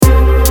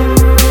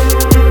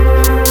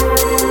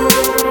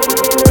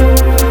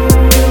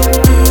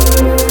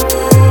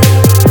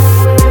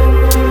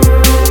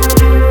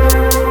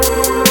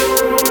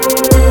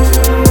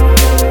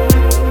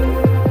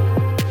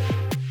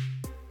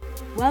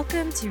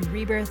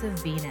Rebirth of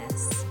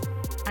Venus.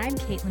 I'm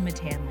Caitlin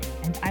Matanley,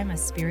 and I'm a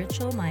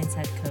spiritual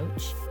mindset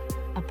coach,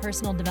 a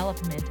personal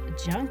development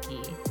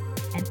junkie,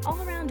 an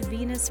all-around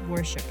Venus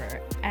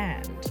worshiper,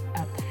 and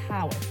a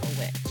powerful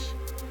witch.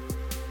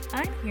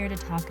 I'm here to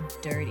talk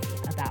dirty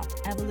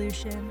about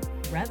evolution,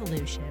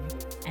 revolution,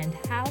 and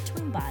how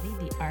to embody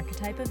the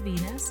archetype of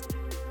Venus,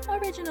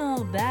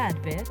 original bad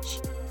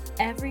bitch,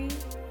 every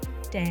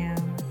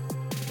damn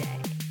day.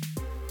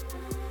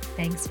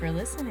 Thanks for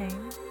listening.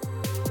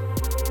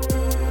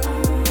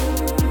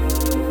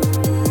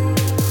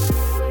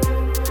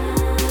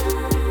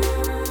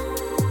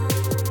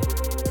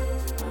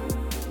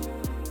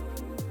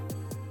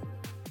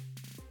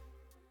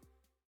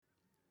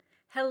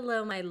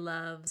 Hello, my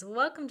loves.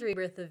 Welcome to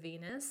Rebirth of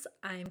Venus.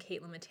 I'm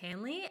Caitlin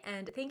Matanley,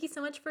 and thank you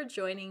so much for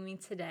joining me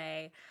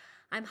today.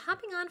 I'm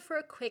hopping on for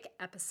a quick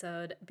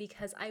episode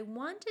because I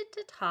wanted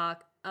to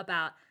talk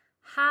about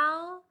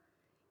how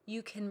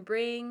you can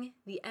bring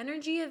the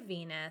energy of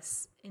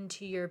Venus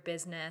into your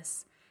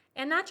business,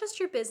 and not just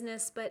your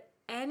business, but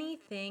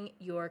anything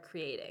you're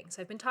creating.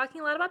 So I've been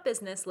talking a lot about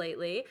business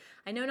lately.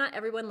 I know not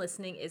everyone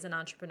listening is an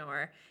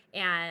entrepreneur,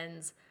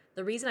 and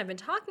the reason I've been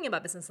talking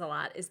about business a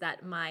lot is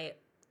that my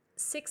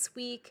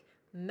 6-week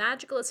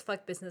magical as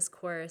fuck business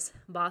course,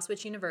 Boss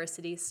Witch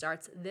University,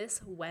 starts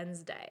this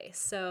Wednesday.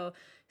 So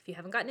if you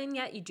haven't gotten in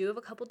yet, you do have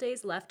a couple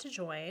days left to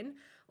join,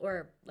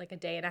 or like a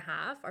day and a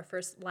half. Our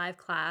first live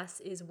class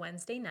is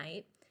Wednesday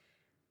night.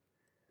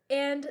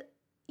 And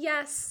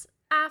yes,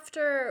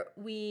 after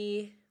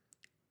we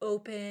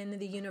open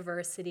the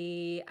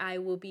university, I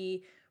will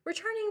be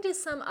returning to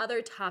some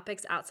other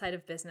topics outside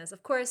of business.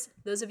 Of course,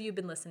 those of you who've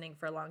been listening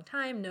for a long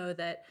time know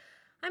that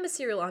I'm a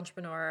serial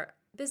entrepreneur.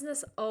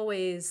 Business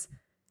always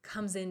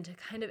comes into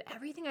kind of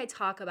everything I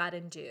talk about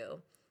and do,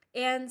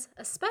 and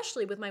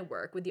especially with my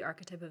work with the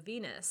archetype of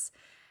Venus.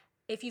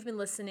 If you've been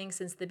listening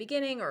since the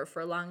beginning or for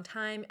a long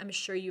time, I'm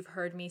sure you've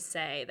heard me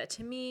say that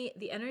to me,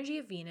 the energy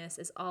of Venus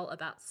is all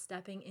about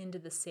stepping into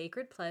the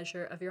sacred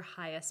pleasure of your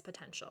highest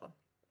potential.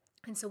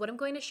 And so what I'm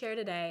going to share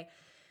today,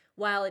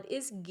 while it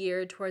is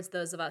geared towards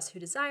those of us who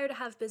desire to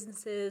have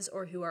businesses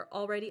or who are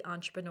already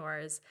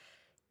entrepreneurs,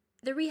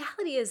 the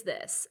reality is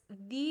this: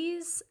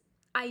 these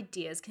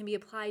ideas can be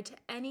applied to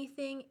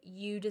anything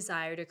you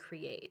desire to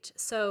create.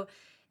 So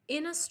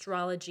in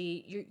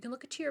astrology, you can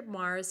look at your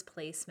Mars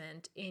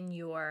placement in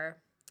your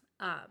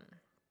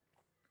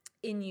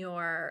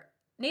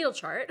natal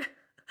chart.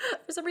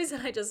 For some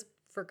reason, I just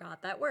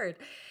forgot that word,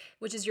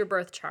 which is your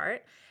birth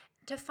chart,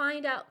 to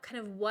find out kind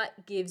of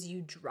what gives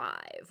you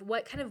drive,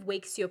 what kind of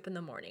wakes you up in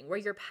the morning, where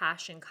your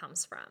passion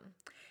comes from.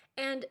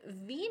 And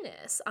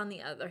Venus, on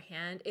the other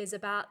hand, is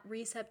about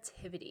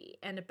receptivity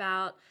and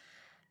about,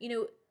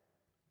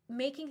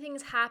 making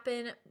things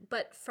happen,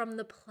 but from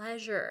the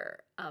pleasure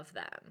of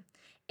them.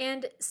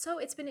 And so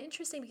it's been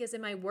interesting because in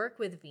my work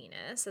with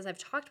Venus, as I've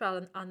talked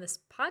about on this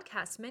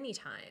podcast many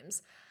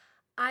times,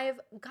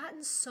 I've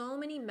gotten so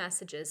many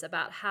messages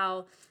about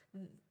how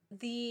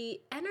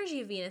the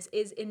energy of Venus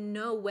is in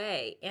no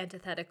way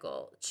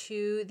antithetical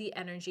to the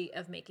energy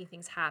of making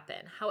things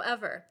happen.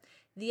 However,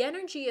 the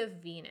energy of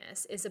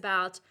Venus is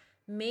about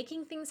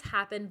making things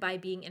happen by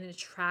being an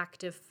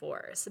attractive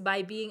force,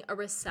 by being a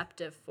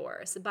receptive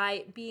force,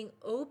 by being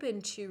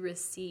open to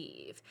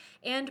receive,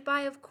 and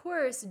by, of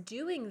course,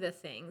 doing the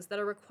things that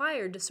are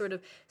required to sort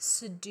of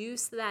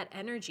seduce that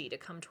energy to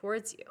come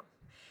towards you.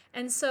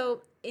 And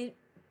so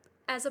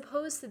as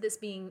opposed to this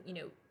being,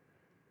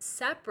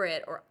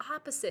 separate or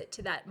opposite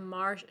to that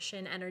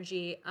Martian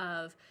energy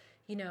of,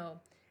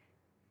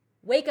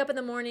 wake up in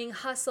the morning,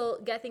 hustle,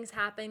 get things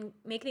happen,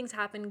 make things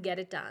happen, get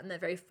it done, that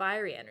very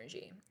fiery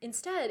energy.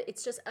 Instead,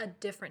 it's just a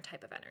different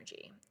type of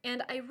energy.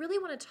 And I really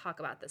want to talk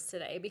about this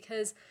today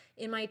because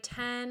in my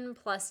 10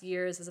 plus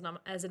years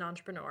as an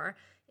entrepreneur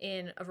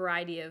in a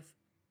variety of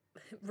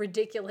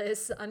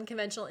ridiculous,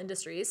 unconventional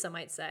industries, some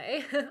might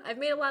say, I've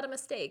made a lot of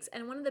mistakes.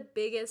 And one of the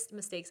biggest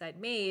mistakes I'd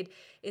made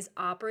is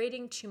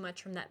operating too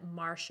much from that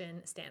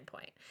Martian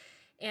standpoint.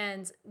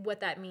 And what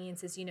that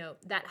means is,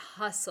 that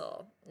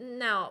hustle.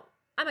 Now,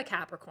 I'm a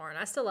Capricorn.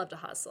 I still love to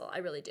hustle. I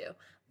really do.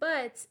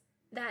 But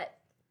that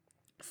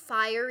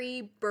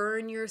fiery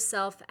burn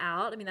yourself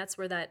out, that's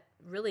where that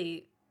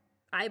really,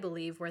 I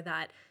believe, where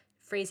that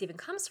phrase even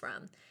comes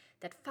from.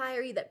 That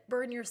fiery, that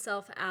burn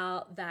yourself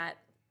out, that,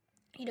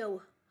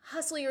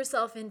 hustle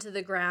yourself into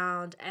the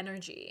ground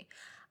energy.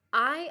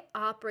 I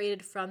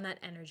operated from that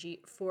energy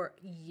for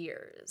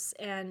years,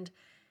 and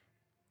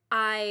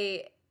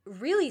I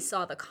really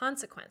saw the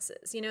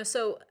consequences,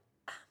 so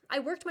I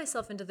worked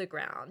myself into the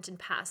ground in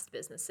past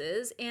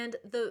businesses, and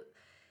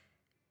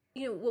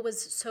what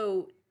was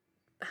so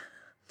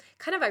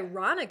kind of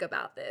ironic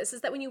about this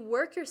is that when you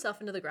work yourself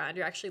into the ground,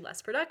 you're actually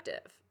less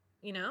productive.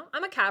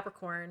 I'm a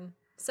Capricorn,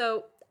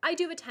 so I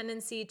do have a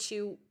tendency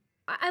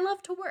I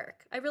love to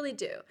work. I really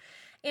do.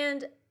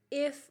 And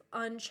if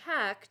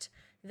unchecked,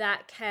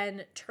 that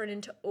can turn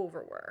into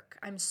overwork.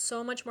 I'm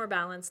so much more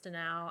balanced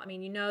now.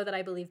 That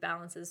I believe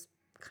balance is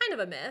kind of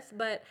a myth,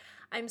 but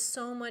I'm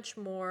so much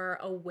more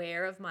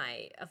aware of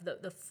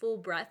the full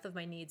breadth of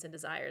my needs and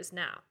desires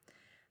now.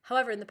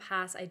 However, in the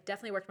past, I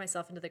definitely worked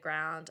myself into the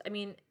ground. I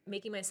mean,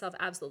 making myself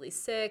absolutely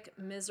sick,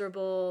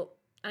 miserable.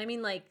 I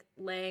mean, like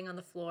laying on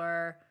the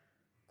floor,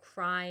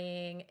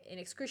 crying, in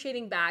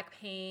excruciating back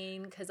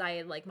pain because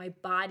my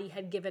body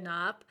had given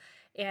up,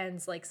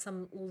 and like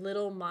some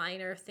little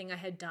minor thing I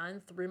had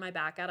done threw my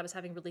back out. I was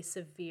having really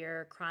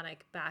severe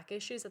chronic back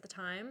issues at the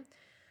time,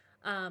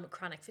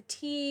 chronic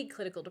fatigue,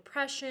 clinical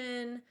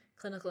depression,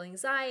 clinical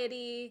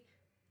anxiety.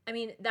 I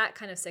mean, that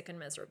kind of sick and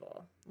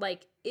miserable.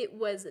 Like, it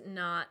was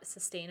not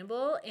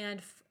sustainable.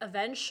 And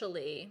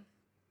eventually,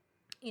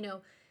 you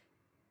know,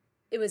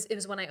 it was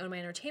when I owned my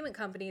entertainment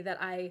company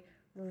that I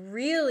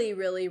really,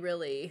 really,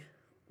 really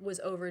was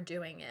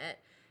overdoing it.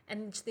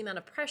 And just the amount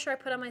of pressure I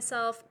put on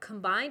myself,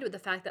 combined with the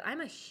fact that I'm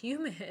a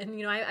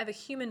human, I have a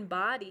human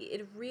body,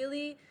 it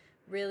really,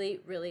 really,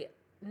 really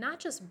not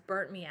just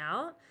burnt me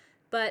out,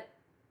 but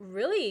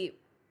really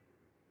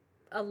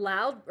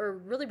allowed or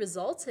really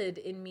resulted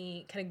in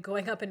me kind of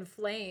going up in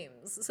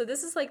flames. So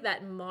this is like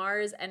that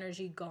Mars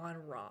energy gone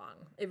wrong.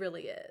 It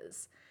really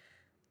is.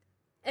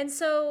 And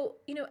so,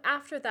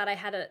 after that, I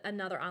had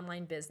another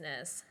online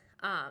business.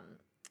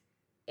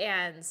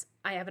 And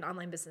I have an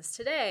online business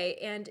today.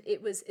 And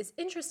it's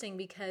interesting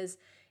because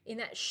in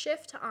that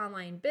shift to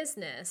online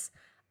business,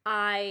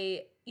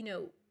 I,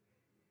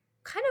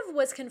 kind of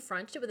was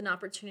confronted with an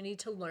opportunity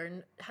to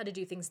learn how to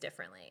do things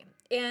differently.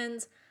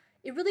 And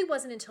it really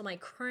wasn't until my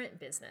current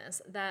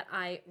business that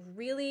I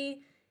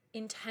really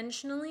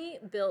intentionally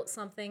built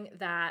something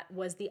that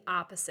was the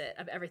opposite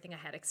of everything I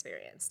had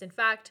experienced. In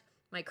fact,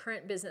 my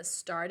current business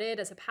started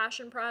as a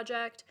passion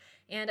project,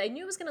 and I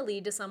knew it was going to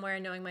lead to somewhere.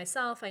 Knowing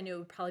myself, I knew it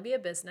would probably be a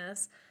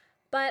business,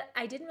 but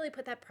I didn't really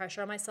put that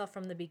pressure on myself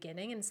from the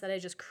beginning. Instead, I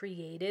just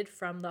created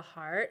from the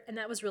heart, and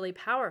that was really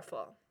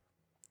powerful.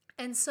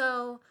 And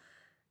so,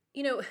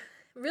 you know,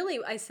 really,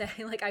 I say,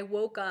 like, I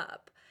woke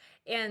up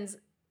and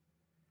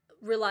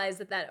realized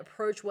that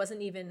approach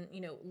wasn't even,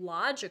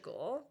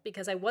 logical,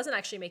 because I wasn't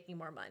actually making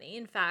more money.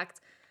 In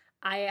fact,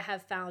 I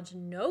have found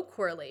no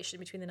correlation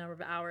between the number of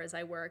hours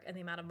I work and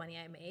the amount of money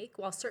I make.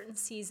 While certain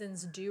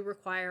seasons do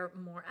require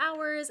more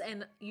hours,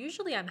 and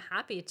usually I'm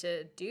happy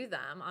to do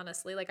them,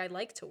 honestly, like I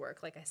like to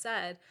work, like I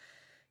said,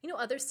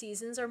 other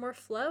seasons are more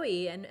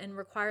flowy and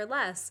require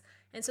less.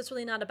 And so it's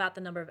really not about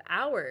the number of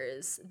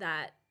hours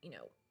that,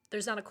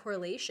 there's not a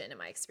correlation in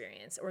my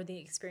experience or the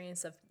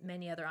experience of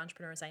many other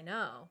entrepreneurs I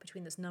know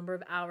between this number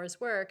of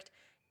hours worked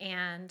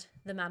and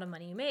the amount of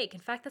money you make. In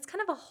fact, that's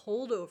kind of a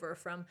holdover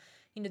from,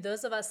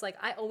 those of us, like,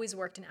 I always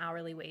worked an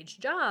hourly wage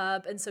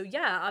job. And so,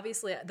 yeah,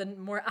 obviously the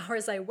more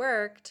hours I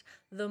worked,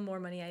 the more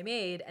money I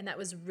made. And that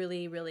was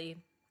really, really,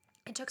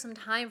 it took some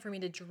time for me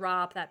to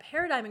drop that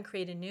paradigm and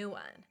create a new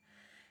one.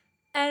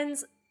 And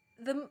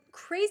the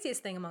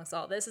craziest thing amongst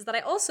all this is that I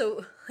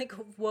also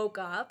woke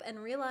up and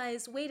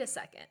realized, wait a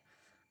second,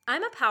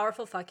 I'm a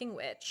powerful fucking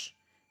witch.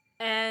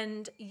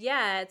 And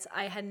yet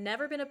I had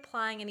never been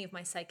applying any of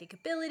my psychic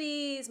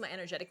abilities, my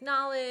energetic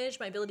knowledge,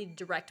 my ability to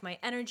direct my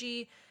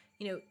energy,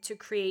 to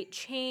create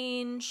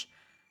change.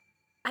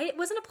 I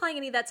wasn't applying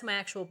any of that to my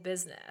actual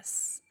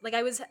business. Like,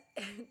 I was,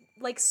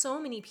 like so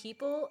many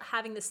people,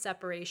 having this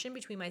separation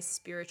between my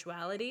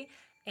spirituality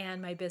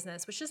and my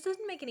business, which just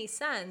doesn't make any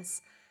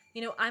sense.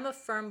 I'm a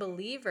firm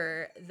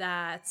believer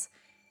that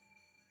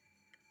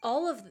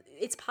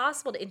it's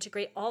possible to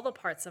integrate all the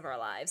parts of our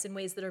lives in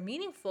ways that are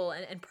meaningful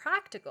and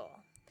practical.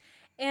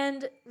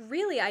 And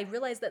really, I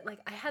realized that, like,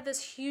 I had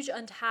this huge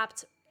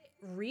untapped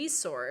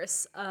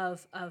resource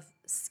of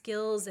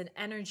skills and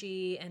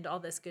energy and all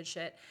this good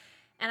shit.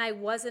 And I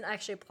wasn't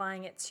actually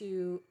applying it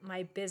to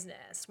my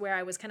business, where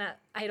I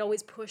had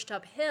always pushed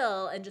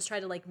uphill and just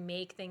tried to like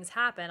make things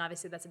happen.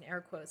 Obviously, that's in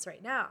air quotes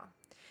right now.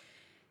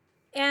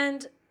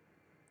 And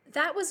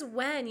that was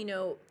when,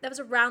 that was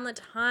around the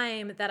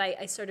time that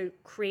I started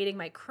creating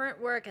my current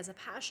work as a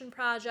passion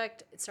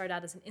project. It started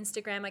out as an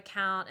Instagram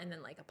account, and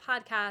then like a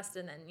podcast,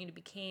 and then,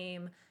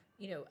 became,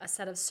 a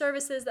set of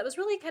services that was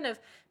really kind of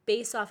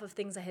based off of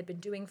things I had been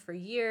doing for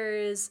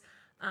years.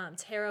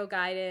 Tarot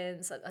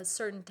guidance, a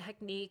certain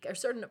technique or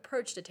certain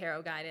approach to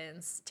tarot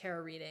guidance,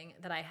 tarot reading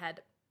that I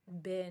had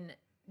been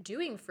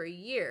doing for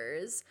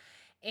years.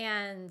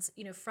 And,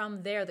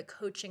 from there, the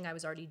coaching I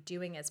was already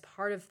doing as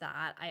part of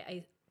that,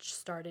 I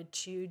started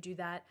to do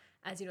that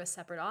as, a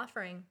separate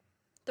offering.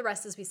 The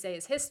rest, as we say,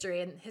 is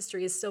history, and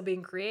history is still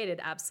being created.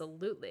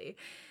 Absolutely.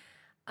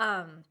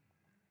 And,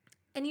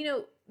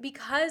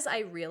 because I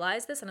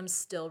realized this, and I'm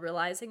still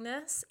realizing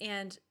this,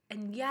 and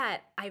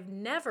yet I've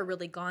never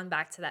really gone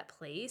back to that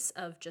place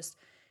of just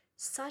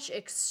such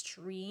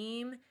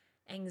extreme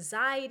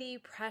anxiety,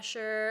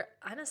 pressure,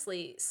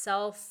 honestly,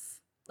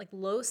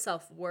 low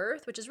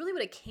self-worth, which is really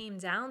what it came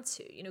down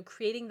to,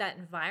 creating that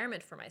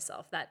environment for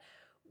myself, that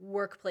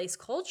workplace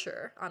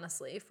culture,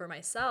 honestly, for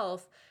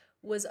myself,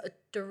 was a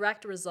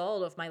direct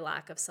result of my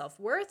lack of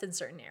self-worth in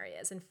certain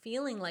areas, and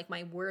feeling like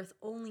my worth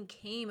only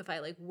came if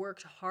I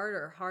worked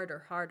harder.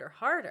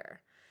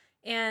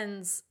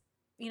 And,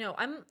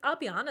 I'll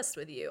be honest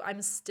with you,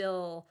 I'm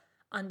still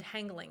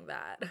untangling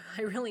that.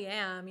 I really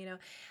am.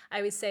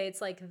 I would say it's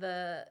like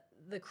the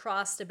the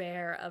cross to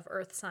bear of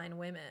earth sign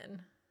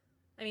women.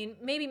 I mean,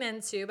 maybe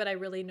men too, but I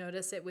really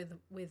notice it with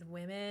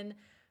women,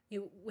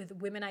 with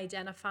women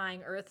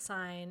identifying earth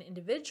sign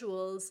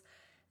individuals,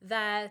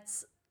 that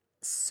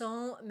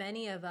so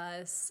many of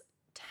us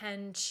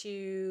tend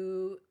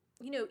to,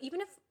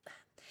 even if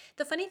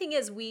the funny thing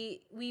is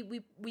we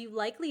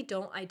likely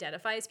don't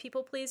identify as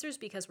people pleasers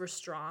because we're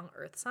strong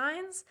earth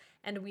signs,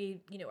 and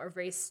we, are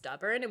very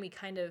stubborn, and we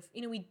kind of,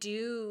 we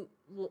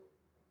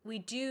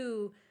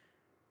do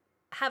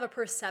have a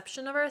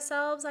perception of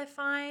ourselves, I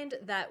find,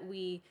 that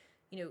we,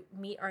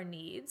 meet our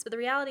needs. But the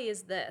reality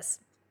is this,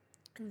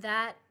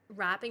 that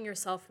wrapping your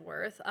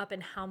self-worth up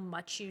in how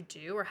much you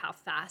do or how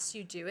fast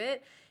you do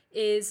it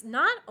is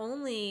not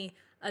only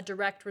a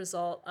direct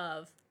result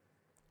of,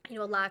 a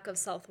lack of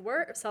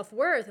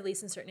self-worth, at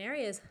least in certain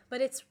areas, but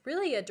it's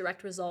really a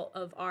direct result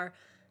of our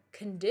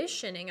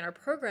conditioning and our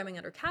programming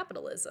under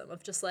capitalism,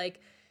 of just like,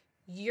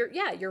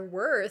 your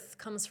worth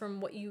comes from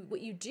what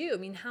you do. I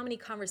mean, how many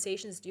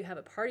conversations do you have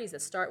at parties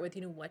that start with,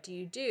 what do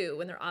you do,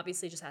 when they're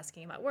obviously just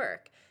asking about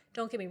work?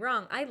 Don't get me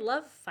wrong, I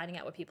love finding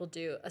out what people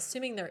do,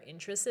 assuming they're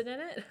interested in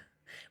it,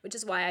 which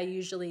is why I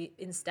usually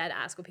instead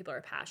ask what people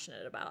are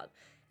passionate about.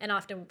 And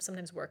often,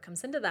 sometimes work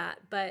comes into that.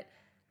 But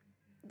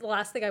the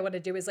last thing I want to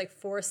do is like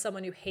force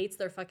someone who hates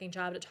their fucking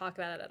job to talk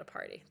about it at a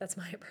party. That's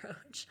my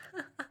approach.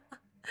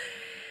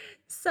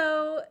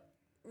 So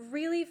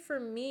really, for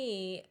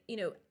me,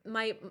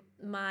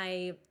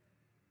 my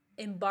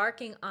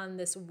embarking on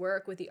this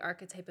work with the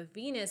archetype of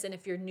Venus, and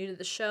if you're new to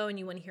the show and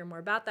you want to hear more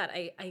about that,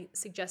 I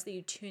suggest that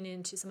you tune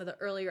into some of the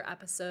earlier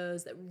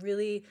episodes that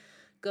really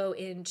go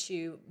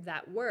into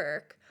that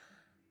work.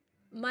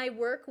 My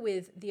work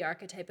with the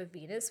archetype of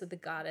Venus, with the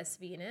goddess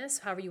Venus,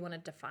 however you want to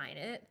define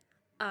it,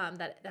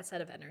 that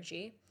set of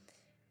energy,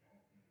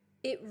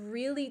 it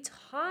really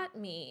taught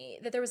me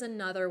that there was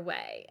another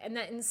way, and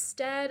that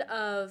instead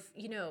of,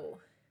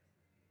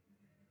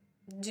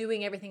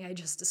 doing everything I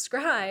just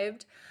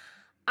described,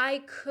 I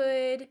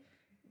could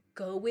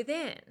go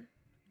within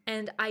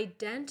and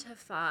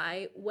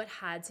identify what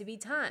had to be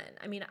done.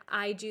 I mean,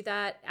 I do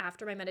that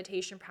after my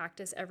meditation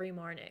practice every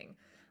morning.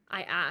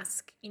 I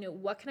ask,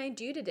 what can I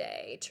do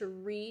today to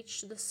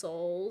reach the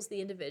souls,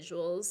 the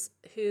individuals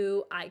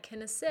who I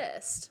can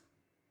assist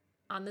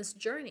on this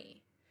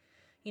journey?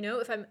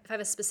 If I have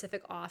a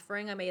specific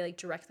offering, I may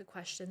direct the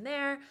question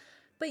there.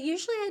 But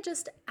usually I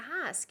just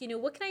ask,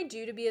 what can I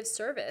do to be of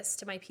service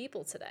to my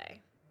people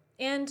today?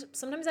 And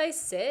sometimes I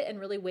sit and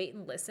really wait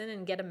and listen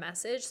and get a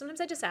message.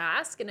 Sometimes I just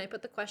ask and I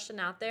put the question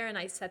out there and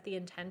I set the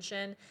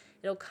intention.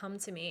 It'll come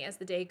to me as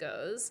the day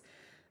goes.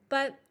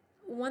 But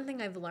one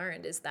thing I've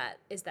learned is that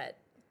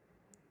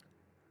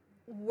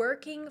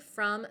working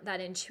from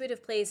that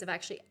intuitive place of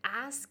actually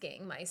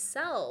asking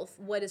myself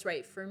what is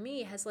right for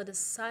me has led to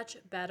such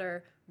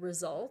better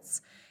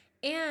results,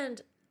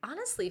 and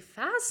honestly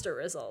faster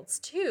results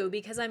too,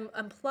 because I'm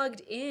plugged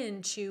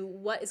into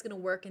what is going to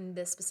work in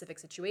this specific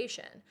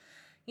situation.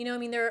 There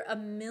are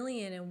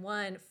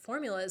 1,000,001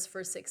 formulas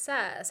for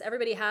success.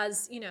 Everybody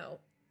has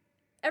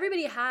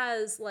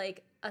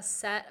like a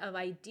set of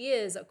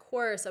ideas, a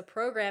course, a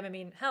program. I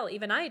mean, hell,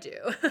 even I do.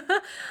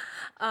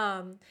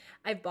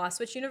 I've Boss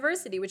Switch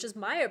University, which is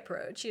my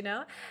approach,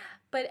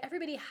 but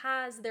everybody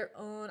has their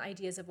own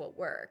ideas of what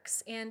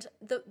works. And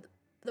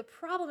the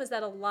problem is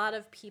that a lot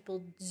of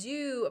people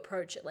do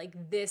approach it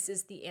like, this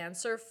is the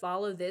answer,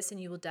 follow this and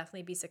you will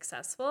definitely be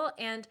successful.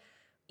 And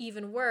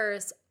even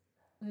worse,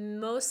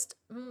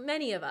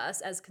 many of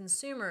us as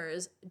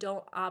consumers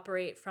don't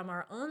operate from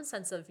our own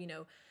sense of,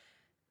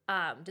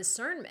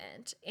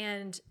 discernment,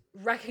 and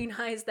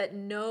recognize that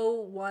no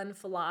one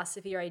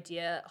philosophy or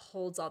idea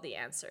holds all the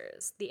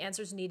answers. The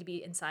answers need to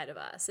be inside of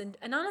us. And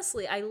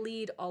honestly, I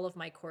lead all of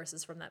my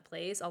courses from that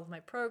place, all of my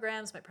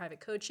programs, my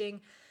private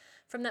coaching,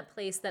 from that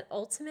place that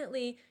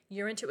ultimately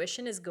your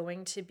intuition is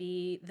going to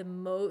be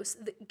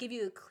give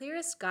you the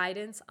clearest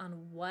guidance on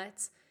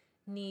what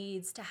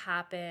needs to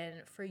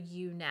happen for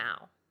you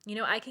now.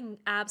 I can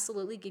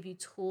absolutely give you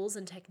tools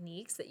and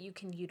techniques that you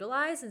can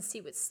utilize and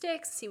see what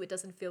sticks, see what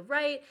doesn't feel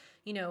right,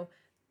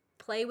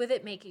 play with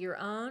it, make it your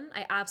own.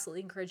 I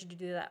absolutely encourage you to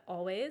do that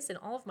always in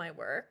all of my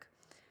work,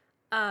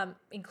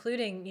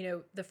 including,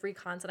 the free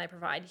content I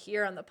provide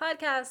here on the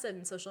podcast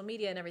and social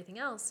media and everything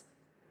else.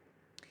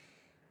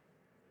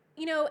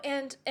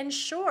 And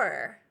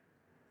sure,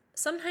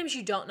 sometimes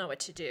you don't know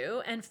what to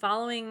do, and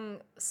following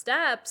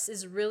steps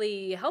is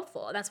really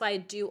helpful. And that's why I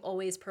do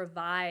always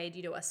provide,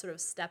 a sort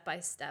of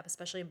step-by-step,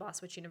 especially in Boss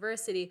Switch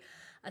University,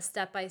 a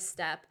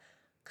step-by-step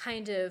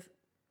kind of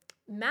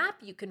map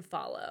you can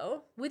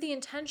follow, with the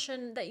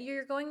intention that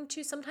you're going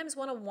to sometimes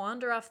want to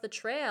wander off the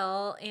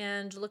trail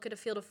and look at a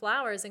field of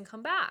flowers and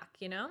come back,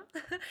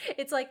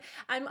 It's like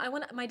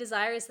my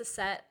desire is to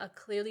set a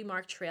clearly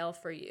marked trail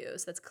for you.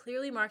 So that's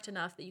clearly marked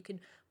enough that you can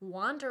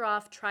wander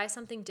off, try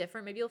something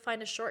different. Maybe you'll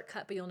find a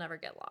shortcut, but you'll never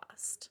get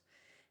lost.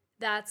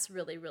 That's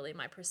really, really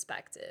my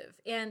perspective.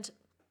 And,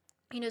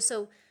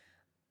 so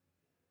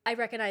I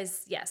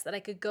recognize, yes, that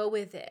I could go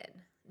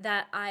within,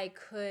 that I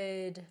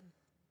could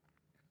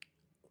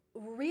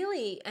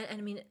really, and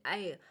I mean,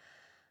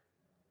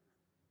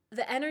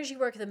 the energy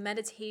work, the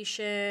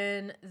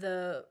meditation,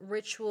 the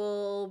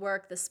ritual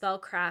work, the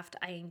spellcraft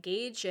I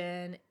engage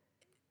in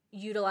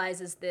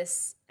utilizes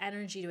this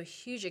energy to a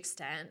huge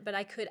extent, but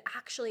I could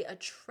actually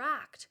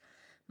attract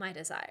my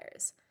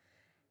desires.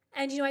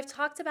 And, I've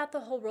talked about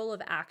the whole role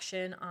of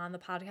action on the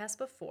podcast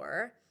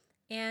before.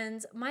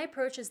 And my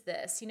approach is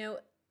this,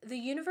 the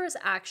universe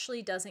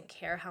actually doesn't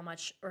care how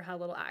much or how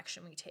little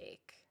action we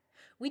take.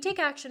 We take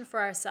action for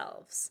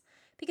ourselves.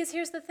 Because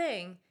here's the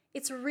thing,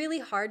 it's really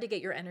hard to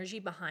get your energy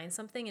behind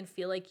something and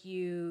feel like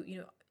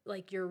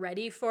like you're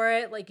ready for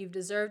it, like you've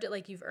deserved it,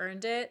 like you've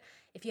earned it,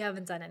 if you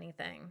haven't done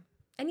anything.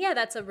 And yeah,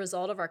 that's a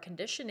result of our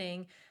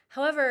conditioning.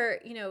 However,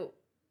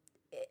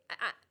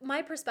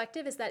 my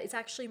perspective is that it's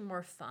actually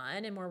more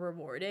fun and more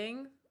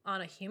rewarding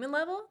on a human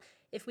level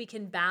if we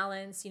can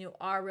balance,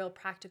 our real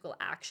practical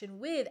action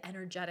with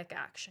energetic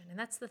action. And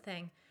that's the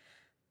thing.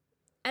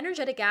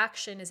 Energetic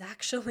action is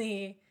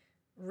actually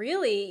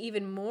really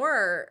even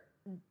more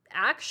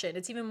action.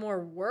 It's even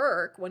more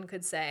work, one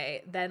could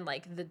say, than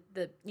like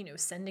the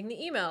sending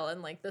the email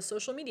and like the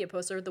social media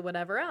post or the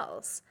whatever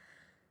else.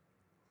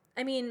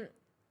 I mean,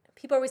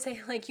 people always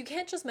say like, you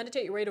can't just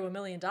meditate your way to $1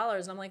 million.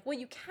 And I'm like, well,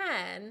 you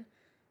can.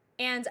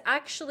 And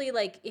actually,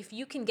 like, if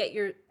you can get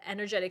your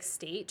energetic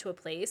state to a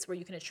place where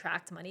you can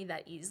attract money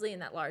that easily in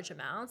that large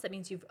amounts, that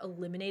means you've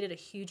eliminated a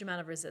huge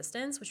amount of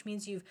resistance, which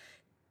means you've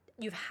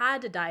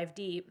had to dive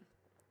deep,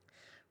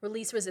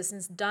 release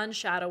resistance, done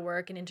shadow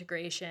work and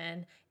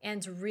integration,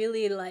 and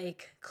really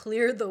like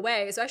cleared the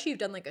way. So actually, you've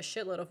done like a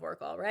shitload of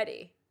work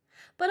already.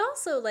 But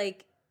also,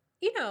 like,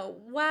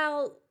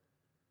 while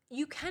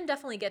you can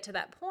definitely get to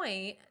that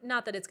point,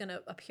 not that it's going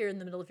to appear in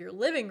the middle of your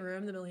living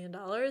room, the $1 million,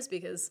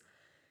 because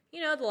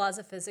the laws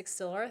of physics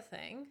still are a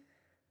thing.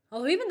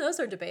 Although even those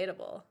are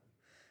debatable.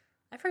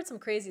 I've heard some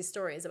crazy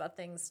stories about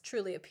things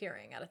truly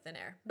appearing out of thin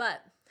air,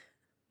 but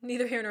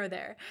neither here nor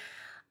there.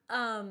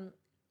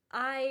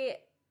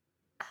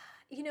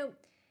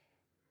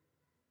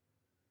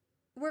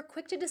 We're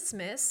quick to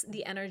dismiss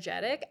the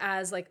energetic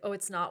as like, oh,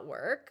 it's not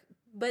work.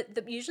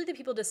 But usually the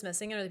people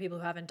dismissing it are the people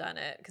who haven't done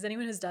it, because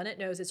anyone who's done it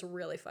knows it's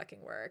really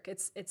fucking work.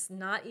 It's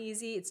not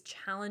easy. It's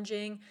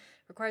challenging.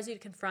 Requires you to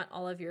confront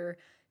all of your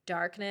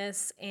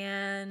darkness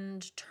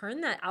and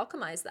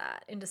alchemize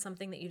that into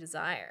something that you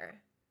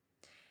desire.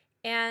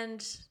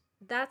 And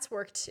that's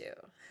work too.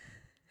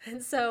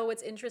 And so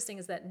what's interesting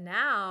is that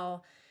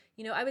now,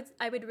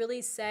 I would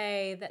really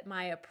say that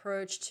my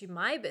approach to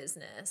my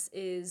business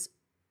is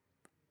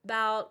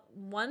about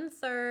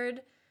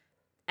 1/3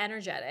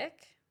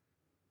 energetic.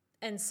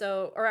 And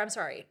so, or I'm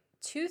sorry,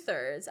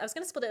 2/3. I was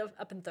going to split it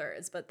up in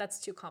thirds, but that's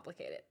too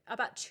complicated.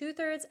 About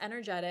 2/3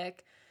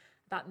 energetic,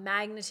 about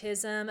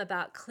magnetism,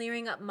 about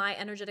clearing up my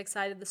energetic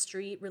side of the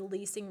street,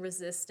 releasing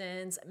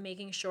resistance,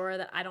 making sure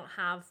that I don't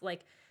have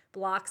like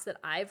blocks that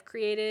I've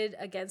created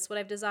against what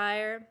I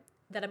desire,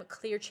 that I'm a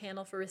clear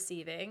channel for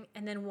receiving,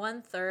 and then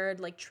 1/3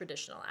 like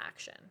traditional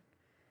action.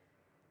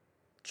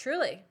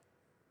 Truly.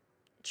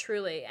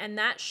 And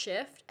that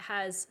shift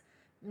has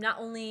not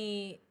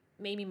only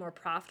made me more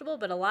profitable,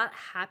 but a lot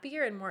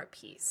happier and more at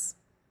peace.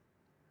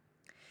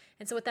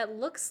 And so what that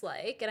looks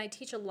like, and I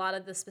teach a lot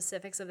of the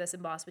specifics of this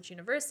in Boss Bitch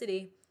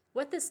University,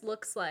 what this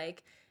looks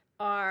like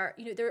are,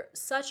 there are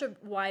such a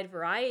wide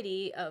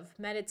variety of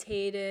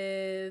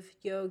meditative,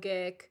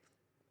 yogic,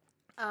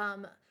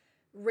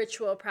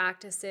 ritual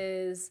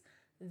practices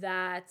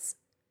that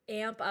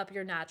amp up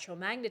your natural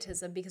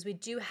magnetism, because we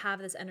do have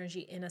this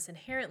energy in us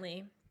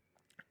inherently,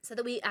 so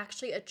that we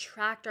actually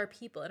attract our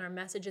people and our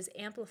message is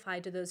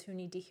amplified to those who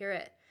need to hear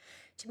it.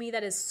 To me,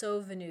 that is so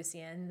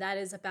Venusian. That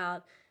is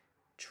about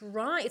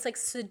drawing. It's like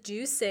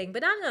seducing,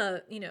 but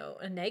not in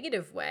a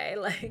negative way.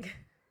 Like,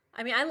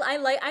 I mean,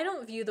 I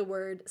don't view the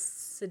word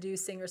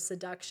seducing or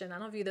seduction. I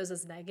don't view those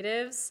as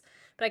negatives,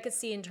 but I could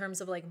see in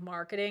terms of like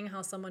marketing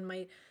how someone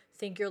might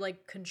think you're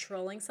like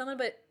controlling someone.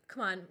 But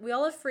come on, we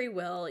all have free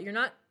will. You're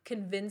not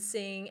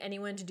convincing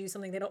anyone to do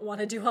something they don't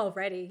want to do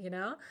already,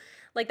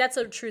 Like, that's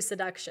a true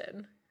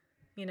seduction.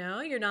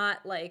 You're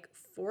not like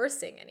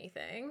forcing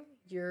anything.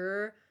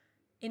 You're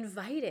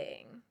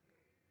inviting.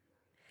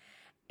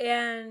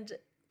 And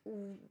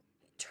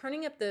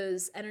turning up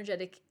those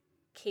energetic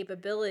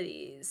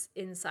capabilities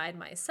inside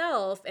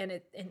myself and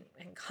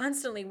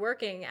constantly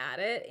working at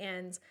it,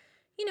 and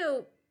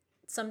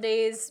some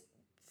days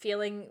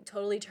feeling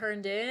totally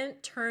turned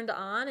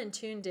on and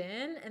tuned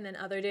in, and then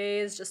other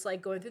days just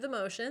like going through the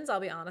motions,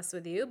 I'll be honest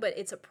with you, but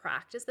it's a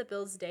practice that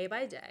builds day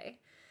by day.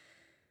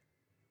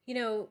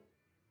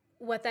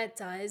 What that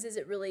does is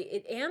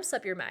it amps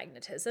up your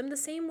magnetism the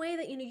same way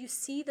that, you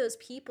see those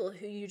people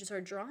who you just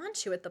are drawn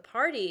to at the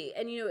party,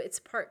 and, it's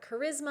part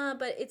charisma,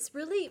 but it's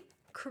really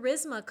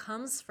charisma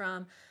comes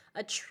from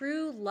a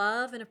true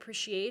love and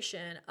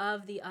appreciation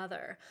of the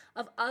other,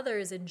 of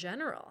others in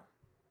general,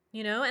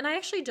 and I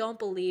actually don't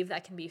believe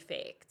that can be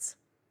faked.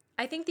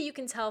 I think that you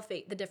can tell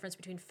the difference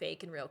between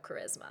fake and real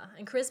charisma,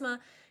 and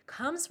charisma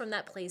comes from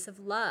that place of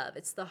love.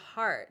 It's the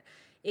heart.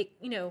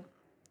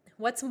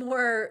 What's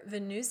more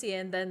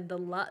Venusian than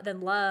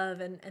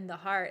love and the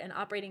heart, and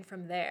operating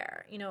from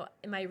there?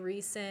 In my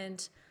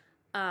recent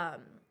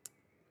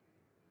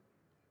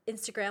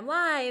Instagram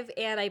Live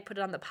and I put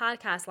it on the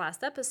podcast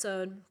last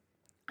episode,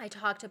 I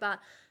talked about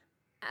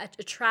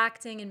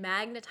attracting and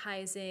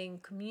magnetizing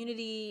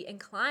community and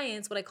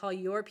clients, what I call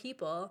your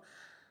people,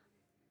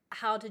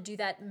 how to do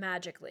that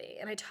magically.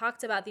 And I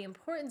talked about the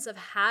importance of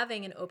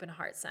having an open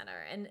heart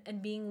center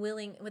and being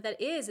willing. What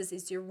that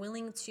is you're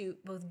willing to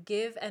both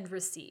give and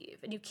receive.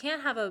 And you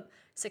can't have a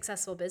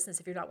successful business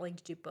if you're not willing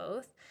to do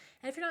both.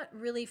 And if you're not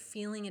really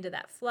feeling into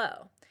that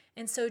flow.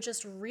 And so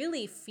just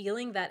really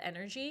feeling that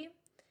energy,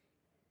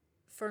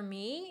 for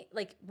me,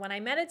 like when I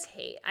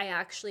meditate,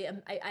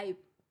 I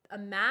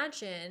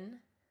imagine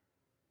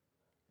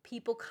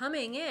people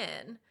coming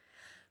in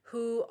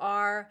who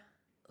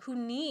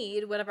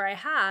need whatever I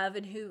have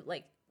and who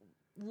like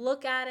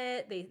look at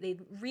it, they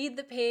read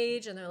the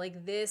page and they're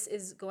like, this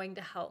is going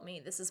to help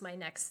me. This is my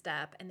next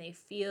step. And they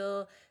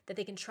feel that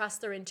they can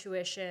trust their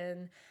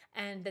intuition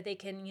and that they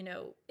can,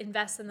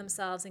 invest in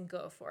themselves and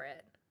go for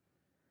it.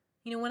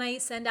 When I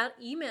send out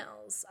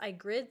emails, I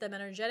grid them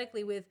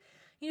energetically with,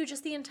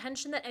 just the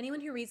intention that anyone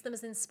who reads them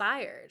is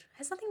inspired. It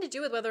has nothing to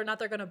do with whether or not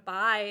they're going to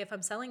buy if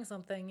I'm selling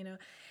something,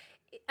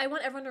 I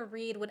want everyone to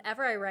read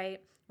whatever I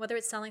write, whether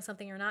it's selling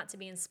something or not, to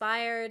be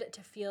inspired,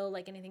 to feel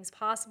like anything's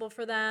possible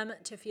for them,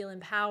 to feel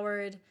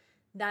empowered.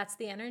 That's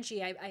the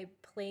energy I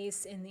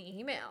place in the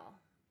email.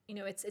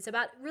 It's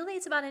about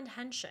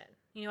intention.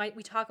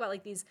 We talk about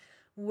like these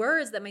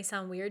words that may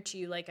sound weird to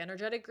you, like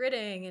energetic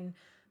gridding and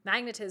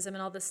magnetism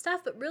and all this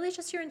stuff, but really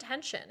just your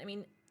intention.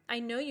 I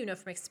know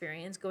from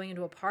experience going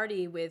into a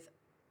party with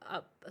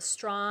a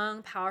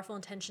strong, powerful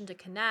intention to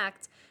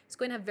connect is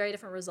going to have very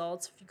different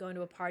results if you go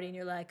into a party and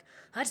you're like,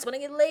 I just want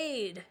to get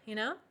laid,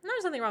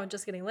 There's nothing wrong with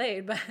just getting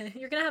laid, but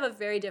you're going to have a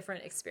very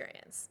different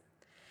experience.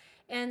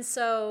 And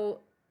so,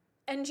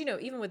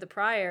 even with the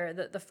prior,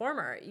 the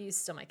former, you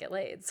still might get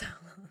laid. So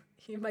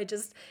you might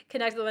just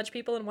connect with a bunch of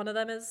people and one of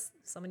them is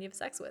someone you have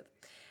sex with.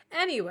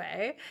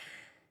 Anyway,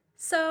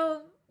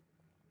 so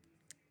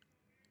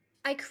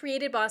I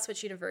created Boss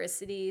Witch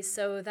University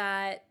so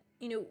that,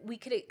 we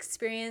could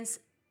experience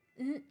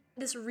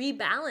this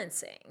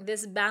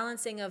this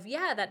balancing of,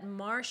 that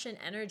Martian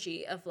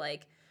energy of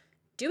like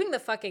doing the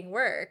fucking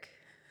work.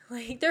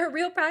 Like there are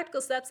real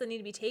practical steps that need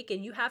to be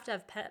taken. You have to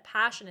have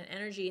passion and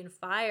energy and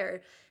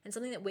fire and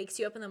something that wakes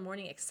you up in the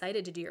morning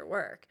excited to do your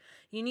work.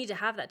 You need to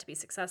have that to be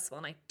successful.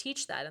 And I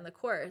teach that in the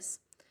course.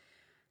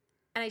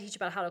 And I teach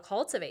about how to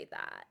cultivate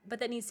that,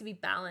 but that needs to be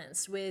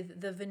balanced with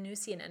the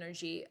Venusian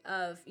energy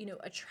of,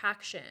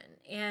 attraction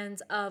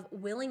and of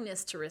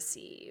willingness to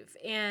receive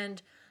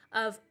and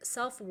of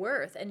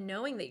self-worth and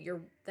knowing that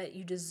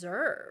you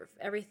deserve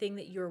everything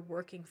that you're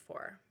working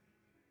for.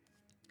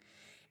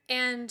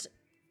 And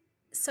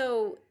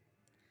so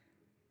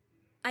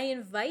I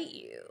invite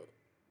you,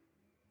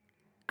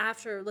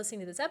 after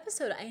listening to this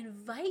episode, I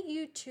invite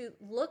you to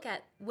look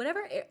at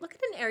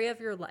an area of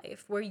your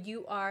life where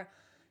you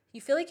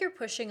feel like you're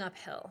pushing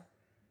uphill.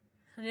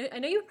 I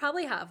know you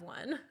probably have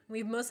one.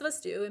 Most of us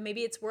do, and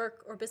maybe it's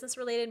work or business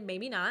related,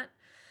 maybe not.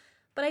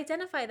 But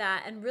identify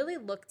that and really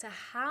look to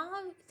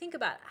think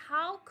about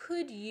how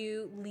could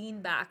you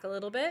lean back a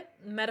little bit,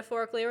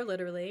 metaphorically or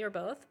literally or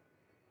both,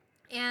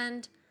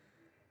 and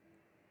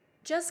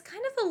just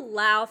kind of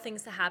allow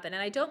things to happen.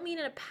 And I don't mean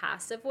in a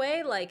passive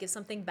way, like if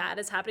something bad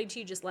is happening to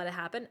you, just let it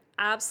happen.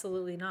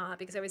 Absolutely not.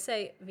 Because I would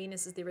say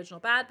Venus is the original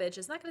bad bitch.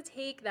 It's not going to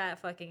take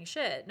that fucking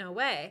shit. No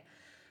way.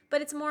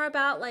 But it's more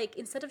about like,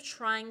 instead of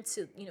trying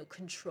to,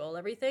 control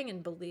everything,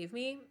 and believe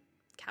me,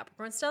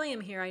 Capricorn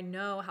stellium here, I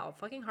know how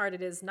fucking hard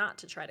it is not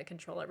to try to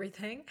control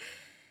everything.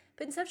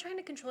 But instead of trying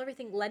to control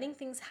everything, letting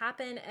things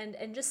happen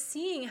and just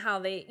seeing how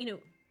they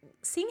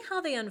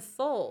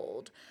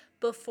unfold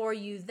before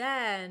you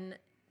then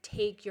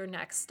take your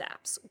next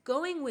steps.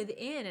 Going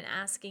within and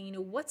asking,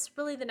 what's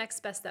really the next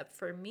best step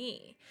for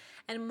me?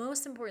 And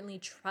most importantly,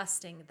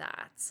 trusting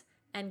that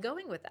and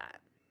going with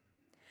that.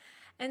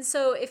 And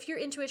so if your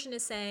intuition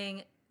is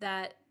saying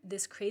that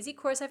this crazy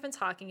course I've been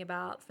talking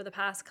about for the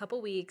past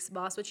couple weeks,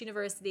 Boss Witch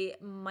University,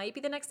 might be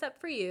the next step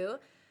for you,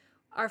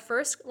 our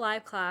first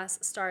live class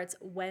starts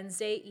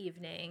Wednesday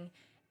evening,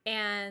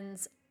 and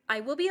I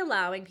will be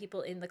allowing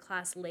people in the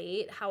class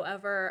late.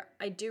 However,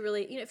 I do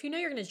really, if you're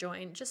going to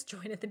join, just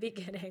join at the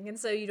beginning. And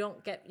so you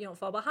don't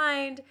fall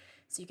behind,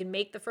 so you can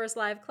make the first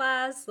live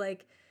class.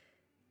 Like,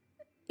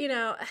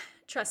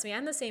 trust me,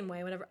 I'm the same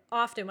way.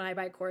 Often when I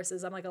buy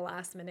courses, I'm like a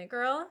last minute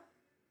girl.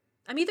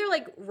 I'm either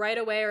like right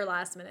away or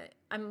last minute.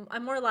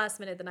 I'm more last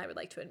minute than I would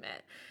like to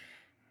admit.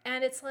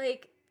 And it's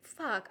like,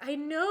 fuck, I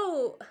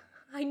knew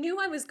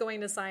I was going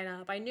to sign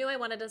up. I knew I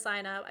wanted to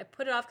sign up. I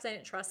put it off because I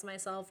didn't trust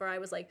myself, or I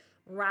was like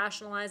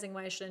rationalizing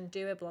why I shouldn't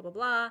do it, blah, blah,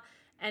 blah.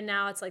 And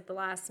now it's like the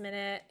last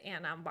minute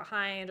and I'm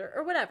behind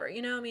or whatever.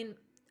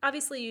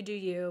 Obviously you do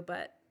you,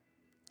 but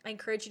I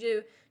encourage you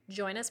to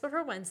join us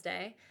before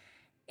Wednesday.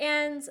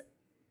 And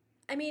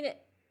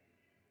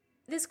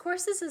this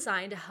course is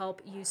designed to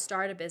help you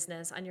start a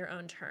business on your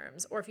own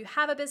terms, or if you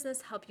have a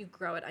business, help you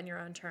grow it on your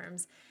own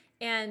terms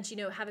and,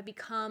 have it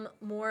become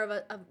more of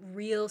a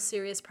real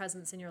serious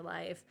presence in your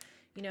life.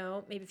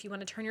 Maybe if you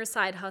want to turn your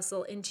side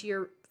hustle into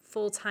your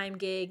full-time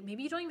gig,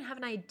 maybe you don't even have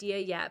an idea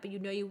yet, but you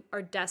know you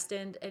are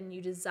destined and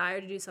you desire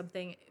to do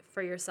something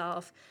for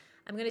yourself.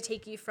 I'm going to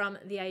take you from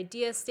the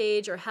idea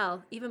stage, or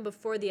hell, even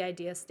before the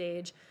idea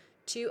stage,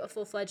 to a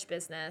full-fledged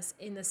business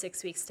in the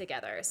 6 weeks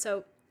together.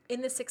 So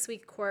in the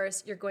 6-week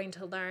course, you're going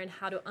to learn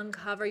how to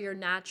uncover your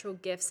natural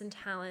gifts and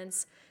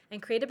talents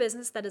and create a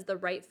business that is the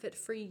right fit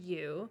for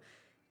you.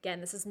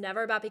 Again, this is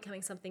never about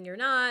becoming something you're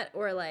not,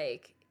 or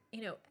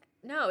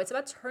no, it's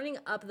about turning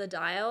up the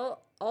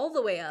dial all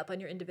the way up on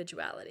your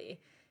individuality,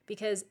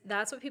 because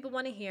that's what people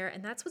want to hear,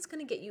 and that's what's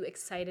going to get you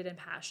excited and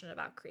passionate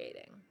about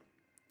creating.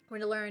 We're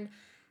going to learn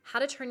how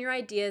to turn your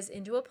ideas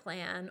into a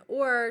plan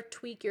or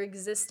tweak your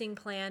existing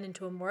plan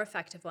into a more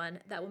effective one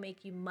that will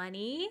make you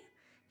money.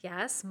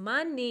 Yes,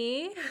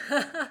 money,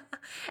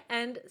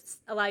 and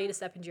allow you to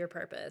step into your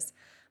purpose.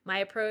 My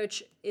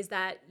approach is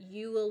that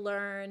you will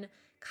learn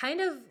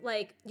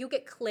you'll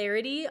get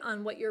clarity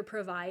on what you're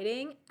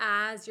providing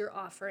as you're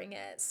offering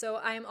it. So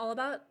I am all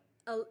about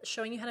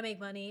showing you how to make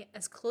money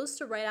as close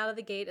to right out of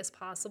the gate as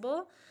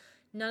possible.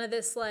 None of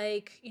this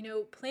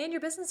plan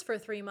your business for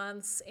 3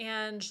 months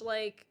and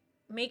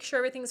make sure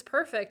everything's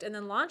perfect and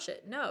then launch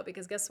it. No,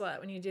 because guess what?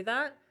 When you do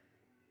that,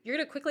 you're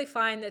going to quickly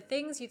find that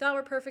things you thought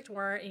were perfect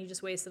weren't, and you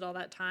just wasted all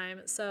that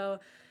time. So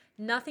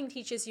nothing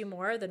teaches you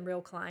more than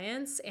real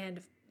clients,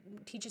 and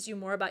teaches you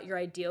more about your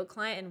ideal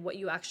client and what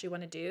you actually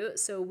want to do.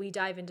 So we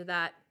dive into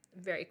that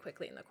very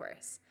quickly in the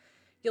course.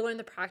 You'll learn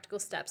the practical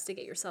steps to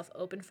get yourself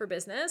open for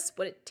business,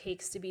 what it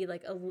takes to be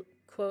like a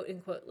quote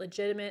unquote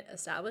legitimate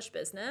established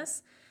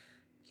business.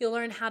 You'll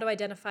learn how to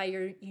identify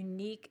your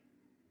unique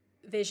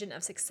vision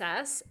of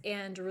success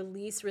and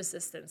release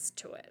resistance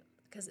to it.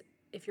 Because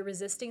if you're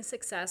resisting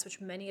success, which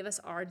many of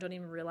us are and don't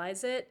even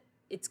realize it,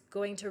 it's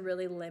going to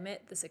really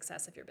limit the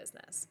success of your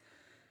business.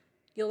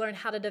 You'll learn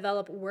how to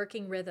develop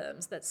working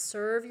rhythms that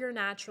serve your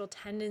natural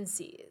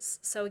tendencies.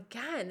 So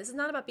again, this is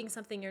not about being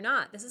something you're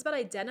not. This is about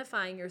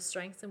identifying your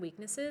strengths and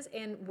weaknesses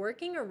and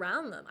working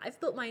around them. I've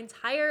built my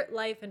entire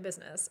life and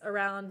business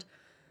around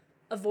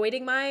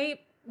avoiding my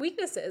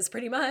weaknesses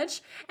pretty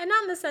much. And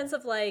not in the sense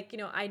of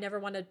I never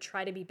want to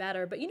try to be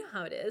better, but you know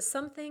how it is.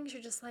 Some things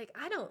you're just I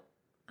don't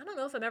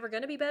know if I'm ever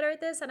going to be better at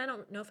this, and I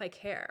don't know if I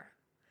care.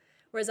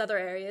 Whereas other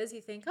areas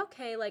you think,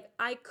 okay,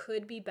 I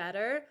could be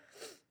better,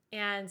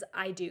 and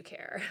I do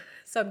care,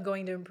 so I'm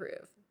going to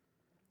improve.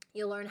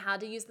 You'll learn how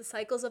to use the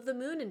cycles of the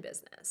moon in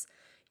business.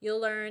 You'll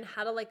learn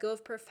how to let go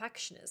of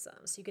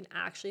perfectionism so you can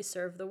actually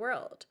serve the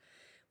world,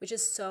 which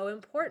is so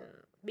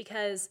important,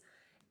 because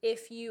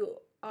if you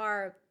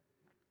are,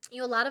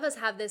 a lot of us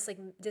have this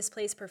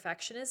displaced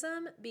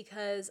perfectionism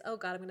because, oh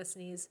God, I'm going to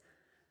sneeze.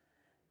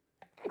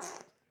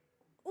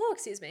 Oh,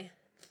 excuse me.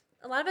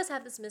 A lot of us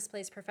have this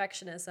misplaced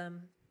perfectionism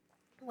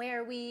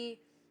where we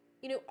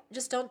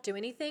just don't do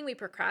anything. We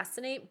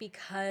procrastinate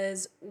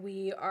because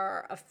we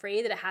are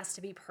afraid that it has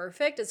to be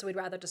perfect, and so we'd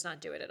rather just not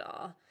do it at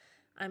all.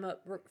 I'm a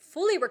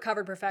fully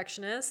recovered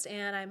perfectionist,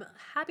 and I'm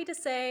happy to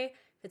say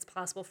if it's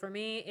possible for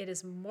me, it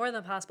is more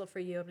than possible for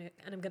you,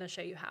 and I'm going to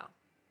show you how.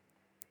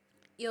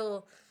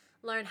 You'll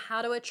learn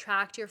how to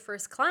attract your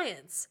first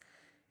clients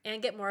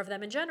and get more of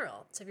them in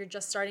general. So if you're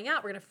just starting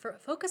out, we're going to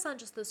focus on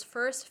just those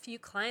first few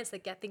clients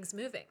that get things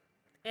moving.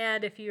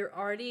 And if you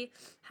already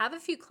have a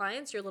few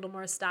clients, you're a little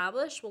more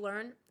established, we'll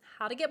learn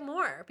how to get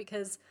more,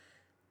 because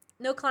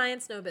no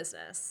clients, no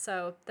business.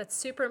 So that's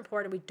super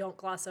important. We don't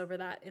gloss over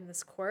that in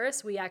this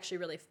course. We actually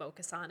really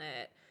focus on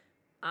it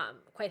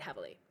quite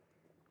heavily.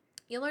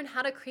 You'll learn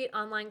how to create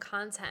online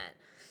content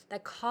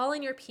that call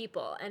in your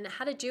people, and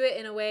how to do it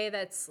in a way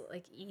that's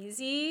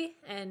easy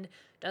and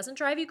doesn't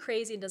drive you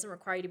crazy and doesn't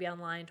require you to be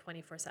online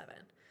 24/7.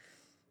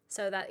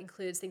 So that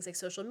includes things like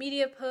social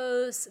media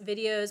posts,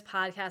 videos,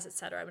 podcasts,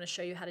 etc. I'm going to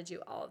show you how to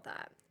do all of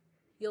that.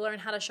 You'll learn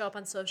how to show up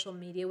on social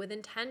media with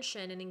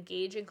intention and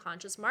engage in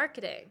conscious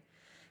marketing,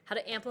 how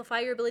to amplify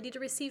your ability to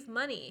receive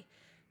money,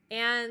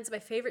 and my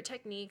favorite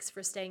techniques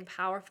for staying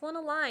powerful and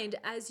aligned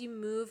as you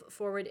move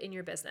forward in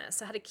your business.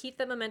 So how to keep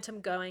the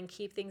momentum going,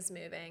 keep things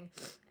moving,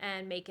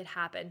 and make it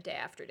happen day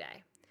after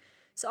day.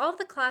 So all of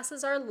the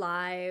classes are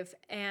live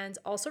and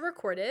also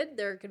recorded.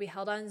 They're going to be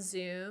held on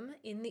Zoom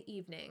in the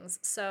evenings.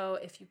 So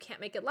if you can't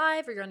make it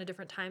live or you're on a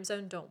different time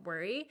zone, don't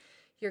worry.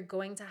 You're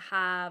going to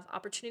have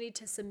opportunity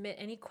to submit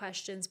any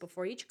questions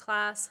before each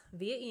class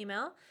via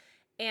email.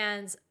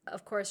 And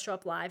of course, show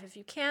up live if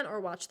you can, or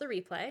watch the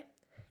replay.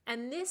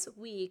 And this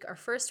week, our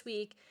first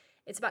week,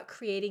 it's about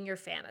creating your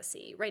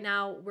fantasy. Right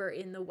now, we're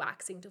in the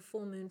waxing to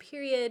full moon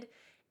period.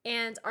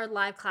 And our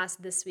live class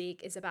this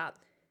week is about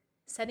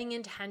setting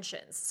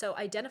intentions. So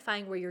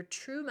identifying where your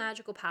true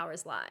magical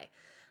powers lie.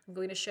 I'm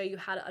going to show you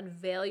how to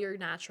unveil your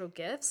natural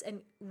gifts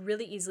and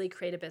really easily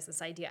create a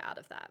business idea out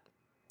of that.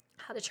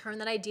 How to turn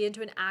that idea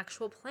into an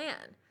actual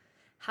plan.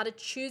 How to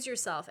choose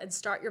yourself and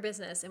start your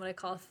business in what I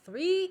call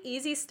 3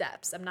 easy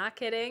steps. I'm not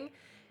kidding.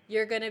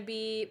 You're going to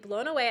be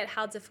blown away at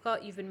how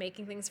difficult you've been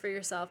making things for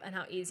yourself and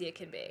how easy it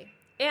can be.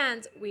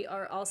 And we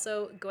are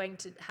also going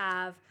to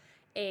have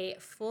a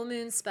full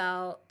moon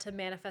spell to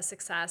manifest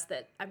success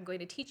that I'm going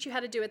to teach you how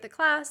to do at the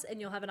class, and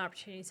you'll have an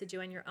opportunity to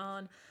do on your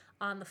own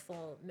on the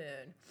full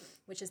moon,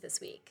 which is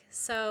this week.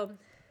 So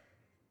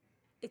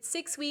it's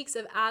 6 weeks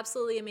of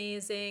absolutely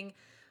amazing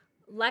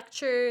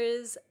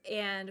lectures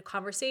and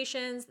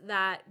conversations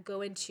that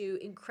go into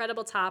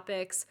incredible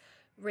topics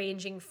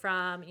ranging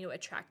from,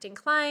 attracting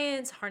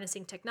clients,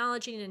 harnessing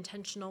technology in an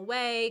intentional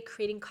way,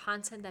 creating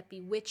content that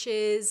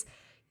bewitches,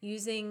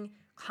 using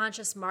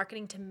conscious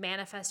marketing to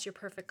manifest your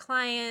perfect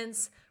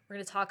clients. We're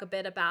going to talk a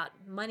bit about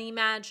money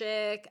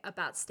magic,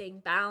 about staying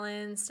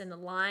balanced and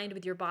aligned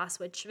with your boss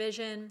witch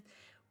vision.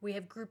 We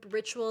have group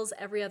rituals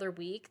every other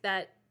week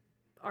that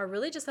are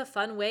really just a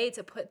fun way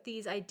to put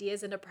these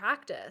ideas into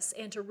practice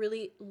and to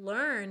really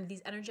learn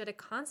these energetic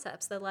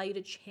concepts that allow you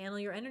to channel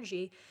your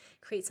energy,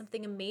 create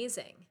something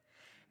amazing.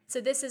 So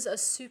this is a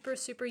super,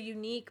 super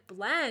unique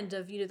blend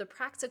of, the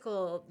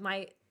practical,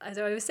 as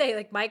I always say,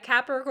 like my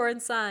Capricorn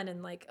sun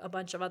and like a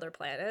bunch of other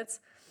planets,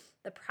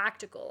 the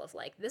practical of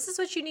like, this is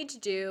what you need to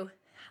do.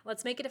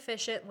 Let's make it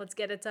efficient. Let's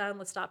get it done.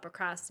 Let's stop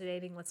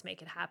procrastinating. Let's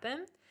make it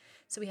happen.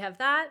 So we have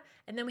that.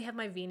 And then we have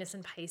my Venus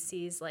and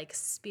Pisces, like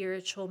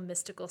spiritual,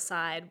 mystical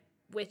side,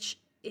 which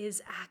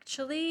is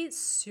actually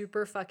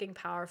super fucking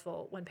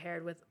powerful when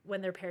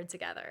they're paired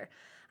together.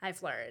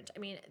 I've learned. I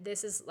mean,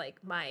 this is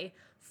like my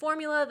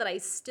formula that I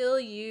still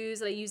use,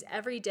 that I use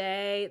every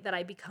day, that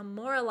I become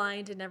more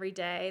aligned in every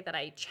day, that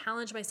I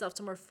challenge myself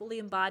to more fully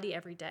embody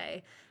every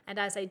day. And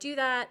as I do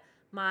that,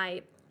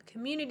 my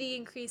community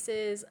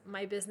increases,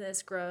 my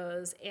business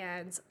grows,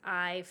 and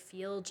I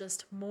feel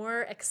just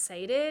more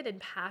excited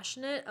and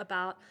passionate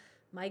about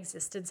my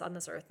existence on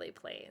this earthly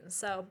plane.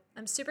 So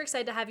I'm super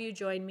excited to have you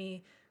join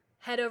me.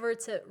 Head over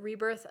to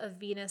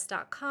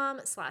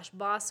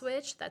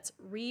rebirthofvenus.com/bosswitch. That's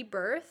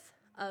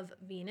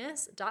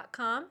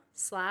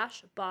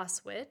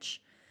rebirthofvenus.com/bosswitch.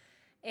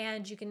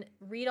 And you can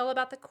read all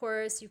about the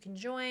course. You can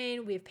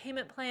join. We have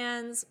payment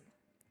plans.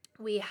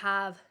 We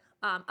have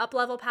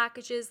up-level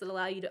packages that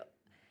allow you to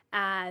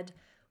add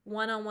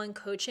one-on-one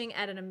coaching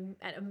at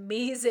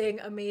amazing,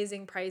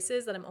 amazing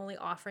prices that I'm only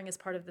offering as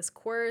part of this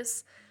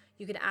course.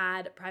 You can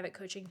add private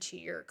coaching to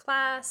your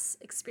class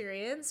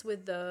experience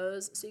with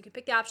those. So you can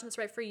pick the option that's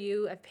right for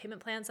you. I have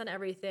payment plans on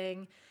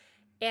everything.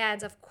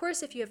 And of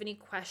course, if you have any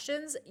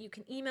questions, you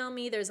can email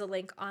me. There's a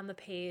link on the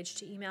page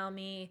to email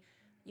me.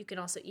 You can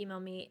also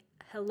email me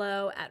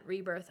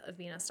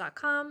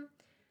hello@rebirthofvenus.com.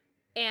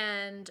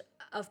 And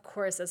of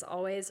course, as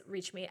always,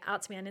 reach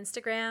out to me on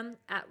Instagram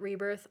at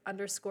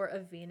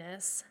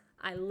rebirth_of-Venus.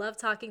 I love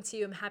talking to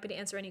you. I'm happy to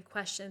answer any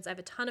questions. I have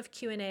a ton of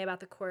Q&A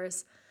about the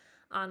course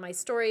on my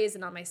stories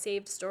and on my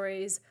saved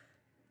stories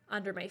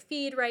under my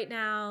feed right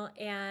now.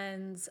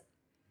 And,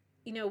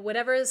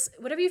 whatever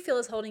you feel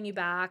is holding you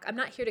back, I'm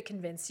not here to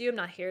convince you. I'm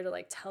not here to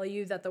like tell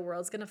you that the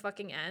world's going to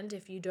fucking end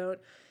if you don't,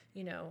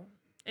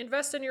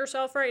 invest in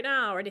yourself right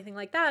now or anything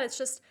like that. It's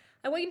just,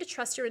 I want you to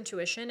trust your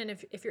intuition. And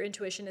if your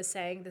intuition is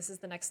saying this is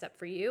the next step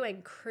for you, I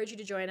encourage you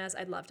to join us.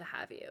 I'd love to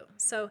have you.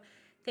 So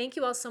thank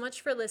you all so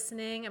much for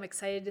listening. I'm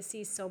excited to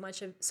see so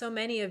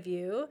many of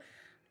you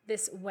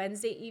this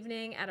Wednesday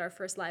evening at our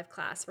first live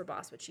class for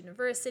Boss Witch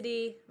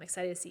University. I'm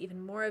excited to see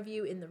even more of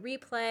you in the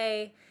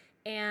replay.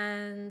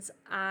 And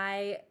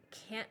I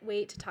can't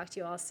wait to talk to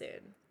you all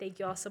soon. Thank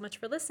you all so much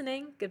for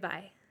listening.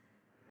 Goodbye.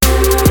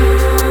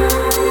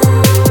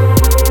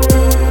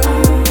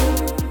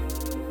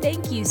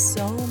 Thank you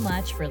so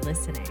much for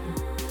listening.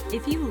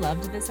 If you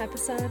loved this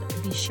episode,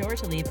 be sure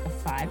to leave a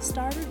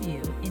 5-star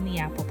review in the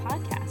Apple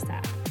Podcast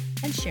app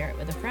and share it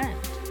with a friend.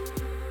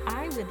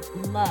 I would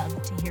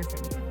love to hear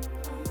from you.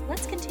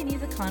 Let's continue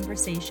the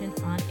conversation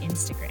on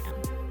Instagram.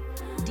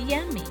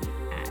 DM me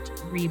at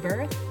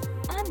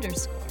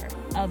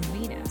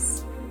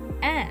rebirth_of-Venus.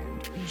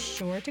 And be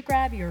sure to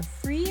grab your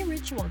free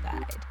ritual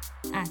guide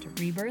at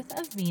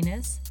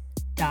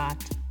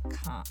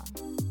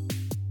rebirthofvenus.com.